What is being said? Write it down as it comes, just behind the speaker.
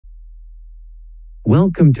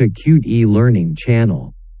Welcome to Qt e-Learning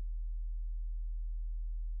channel.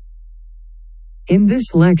 In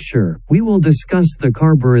this lecture, we will discuss the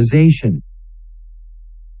carburization.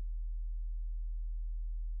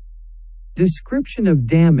 Description of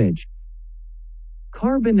damage.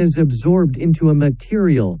 Carbon is absorbed into a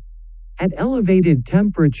material at elevated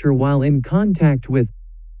temperature while in contact with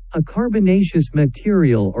a carbonaceous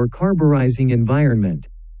material or carburizing environment.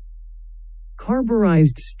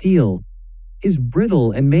 Carburized steel is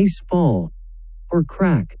brittle and may spall or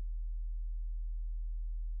crack.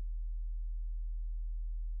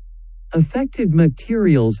 Affected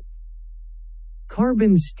materials: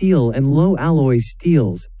 carbon steel and low alloy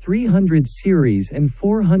steels, 300 series and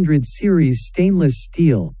 400 series stainless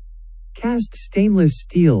steel, cast stainless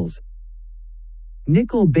steels,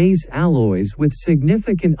 nickel base alloys with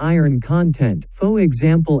significant iron content, for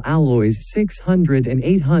example alloys 600 and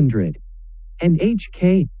 800, and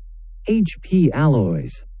HP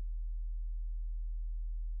alloys.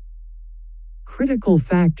 Critical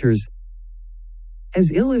factors. As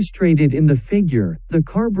illustrated in the figure, the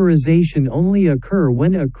carburization only occur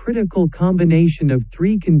when a critical combination of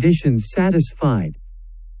three conditions satisfied: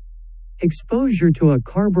 exposure to a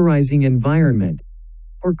carburizing environment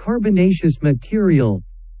or carbonaceous material,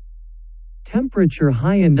 temperature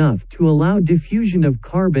high enough to allow diffusion of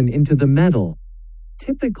carbon into the metal,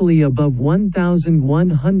 typically above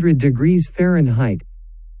 1100 degrees Fahrenheit,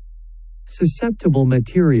 susceptible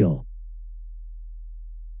material.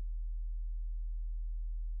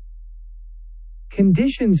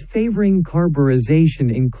 Conditions favoring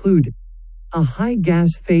carburization include a high gas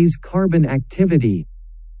phase carbon activity,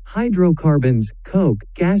 hydrocarbons, coke,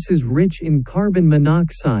 gases rich in carbon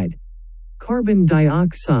monoxide, carbon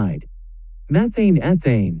dioxide, methane,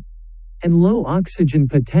 ethane, and low oxygen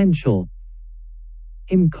potential.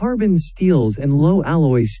 In carbon steels and low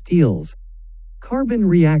alloy steels, carbon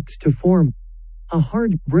reacts to form a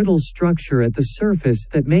hard, brittle structure at the surface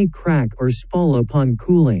that may crack or spall upon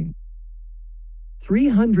cooling.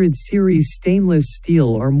 300 series stainless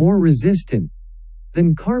steel are more resistant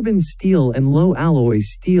than carbon steel and low alloy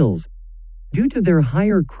steels due to their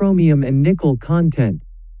higher chromium and nickel content.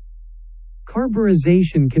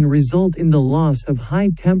 Carburization can result in the loss of high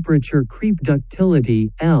temperature creep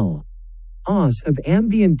ductility, loss of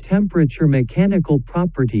ambient temperature mechanical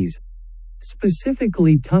properties,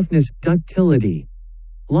 specifically toughness, ductility,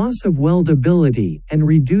 loss of weldability, and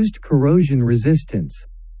reduced corrosion resistance.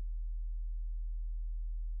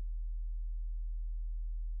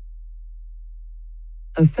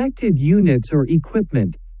 Affected units or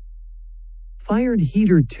equipment. Fired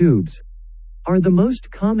heater tubes are the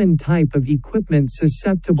most common type of equipment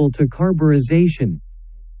susceptible to carburization.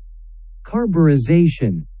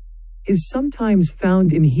 Carburization is sometimes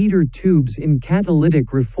found in heater tubes in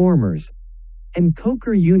catalytic reformers and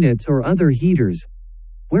coker units or other heaters,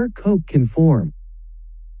 where coke can form.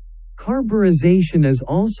 Carburization is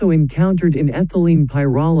also encountered in ethylene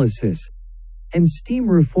pyrolysis and steam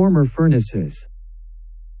reformer furnaces.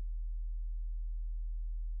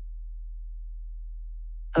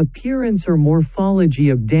 Appearance or morphology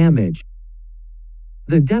of damage.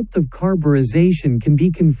 The depth of carburization can be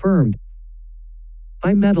confirmed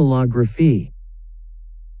by metallography.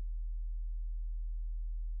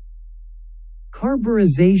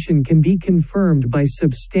 Carburization can be confirmed by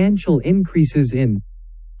substantial increases in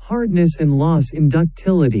hardness and loss in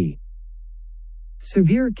ductility.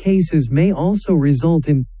 Severe cases may also result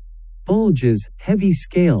in bulges, heavy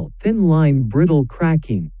scale, thin line brittle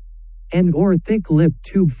cracking, and/or thick lip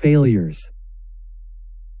tube failures.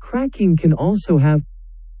 Cracking can also have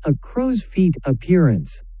a crow's feet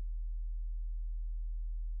appearance.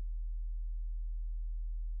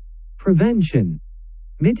 Prevention.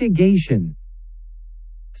 Mitigation.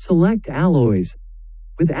 Select alloys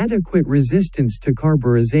with adequate resistance to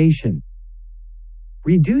carburization.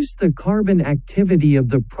 Reduce the carbon activity of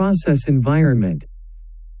the process environment.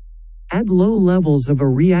 Add low levels of a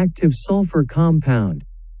reactive sulfur compound,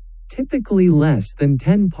 typically less than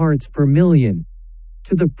 10 parts per million,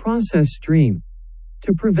 to the process stream,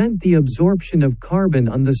 to prevent the absorption of carbon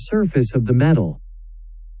on the surface of the metal.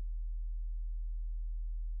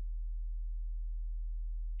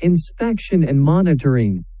 Inspection and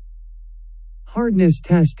monitoring. Hardness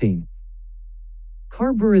testing.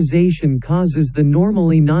 Carburization causes the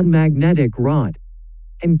normally non-magnetic wrought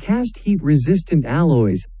and cast heat-resistant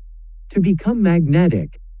alloys to become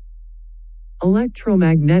magnetic.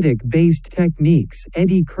 Electromagnetic-based techniques,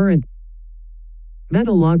 eddy current,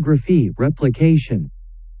 metallography, replication.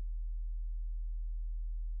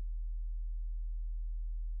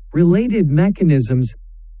 Related mechanisms.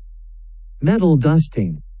 Metal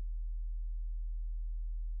dusting.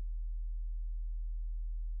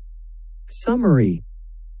 Summary.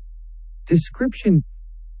 Description.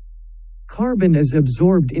 Carbon is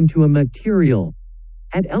absorbed into a material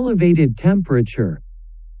at elevated temperature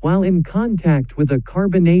while in contact with a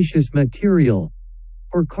carbonaceous material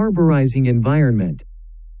or carburizing environment.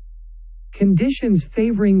 Conditions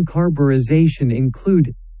favoring carburization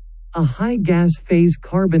include a high gas phase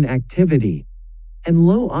carbon activity and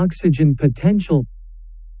low oxygen potential.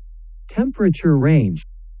 Temperature range.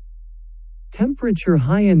 Temperature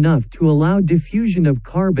high enough to allow diffusion of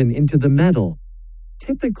carbon into the metal,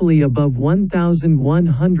 typically above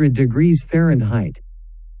 1100 degrees Fahrenheit.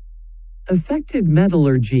 Affected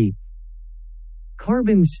metallurgy.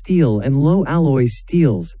 Carbon steel and low alloy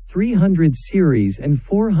steels, 300 series and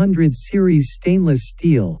 400 series stainless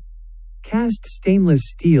steel, cast stainless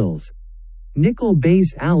steels, nickel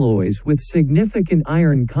base alloys with significant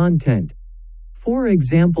iron content, for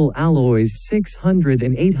example alloys 600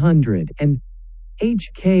 and 800, and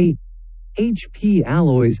HK, HP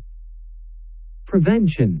alloys.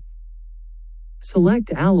 Prevention.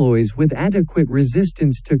 Select alloys with adequate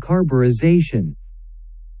resistance to carburization.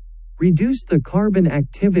 Reduce the carbon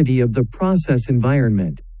activity of the process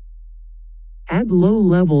environment. Add low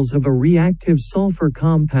levels of a reactive sulfur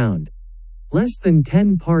compound, less than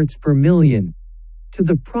 10 parts per million, to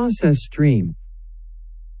the process stream.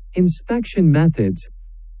 Inspection methods.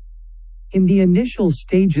 In the initial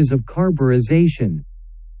stages of carburization,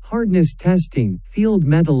 hardness testing, field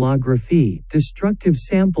metallography, destructive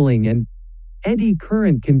sampling and eddy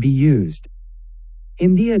current can be used.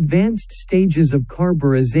 In the advanced stages of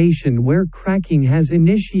carburization where cracking has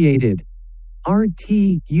initiated,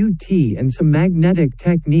 RT, UT and some magnetic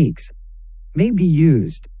techniques may be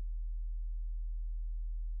used.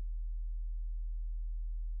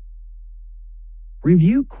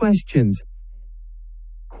 Review questions.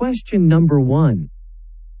 Question number 1.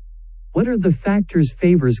 What are the factors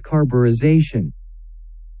favors carburization?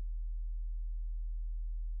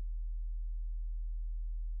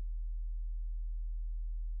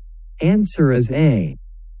 Answer is A.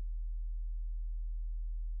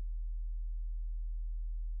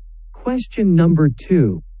 Question number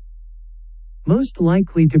 2. Most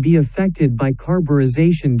likely to be affected by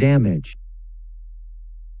carburization damage.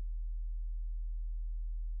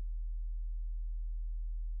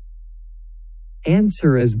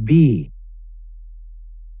 Answer is B.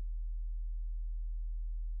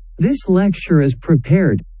 This lecture is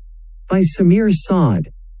prepared by Samir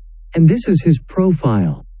Saad, and this is his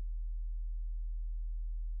profile.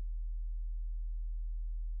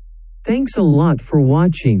 Thanks a lot for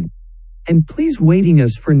watching, and please waiting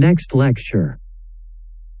us for next lecture.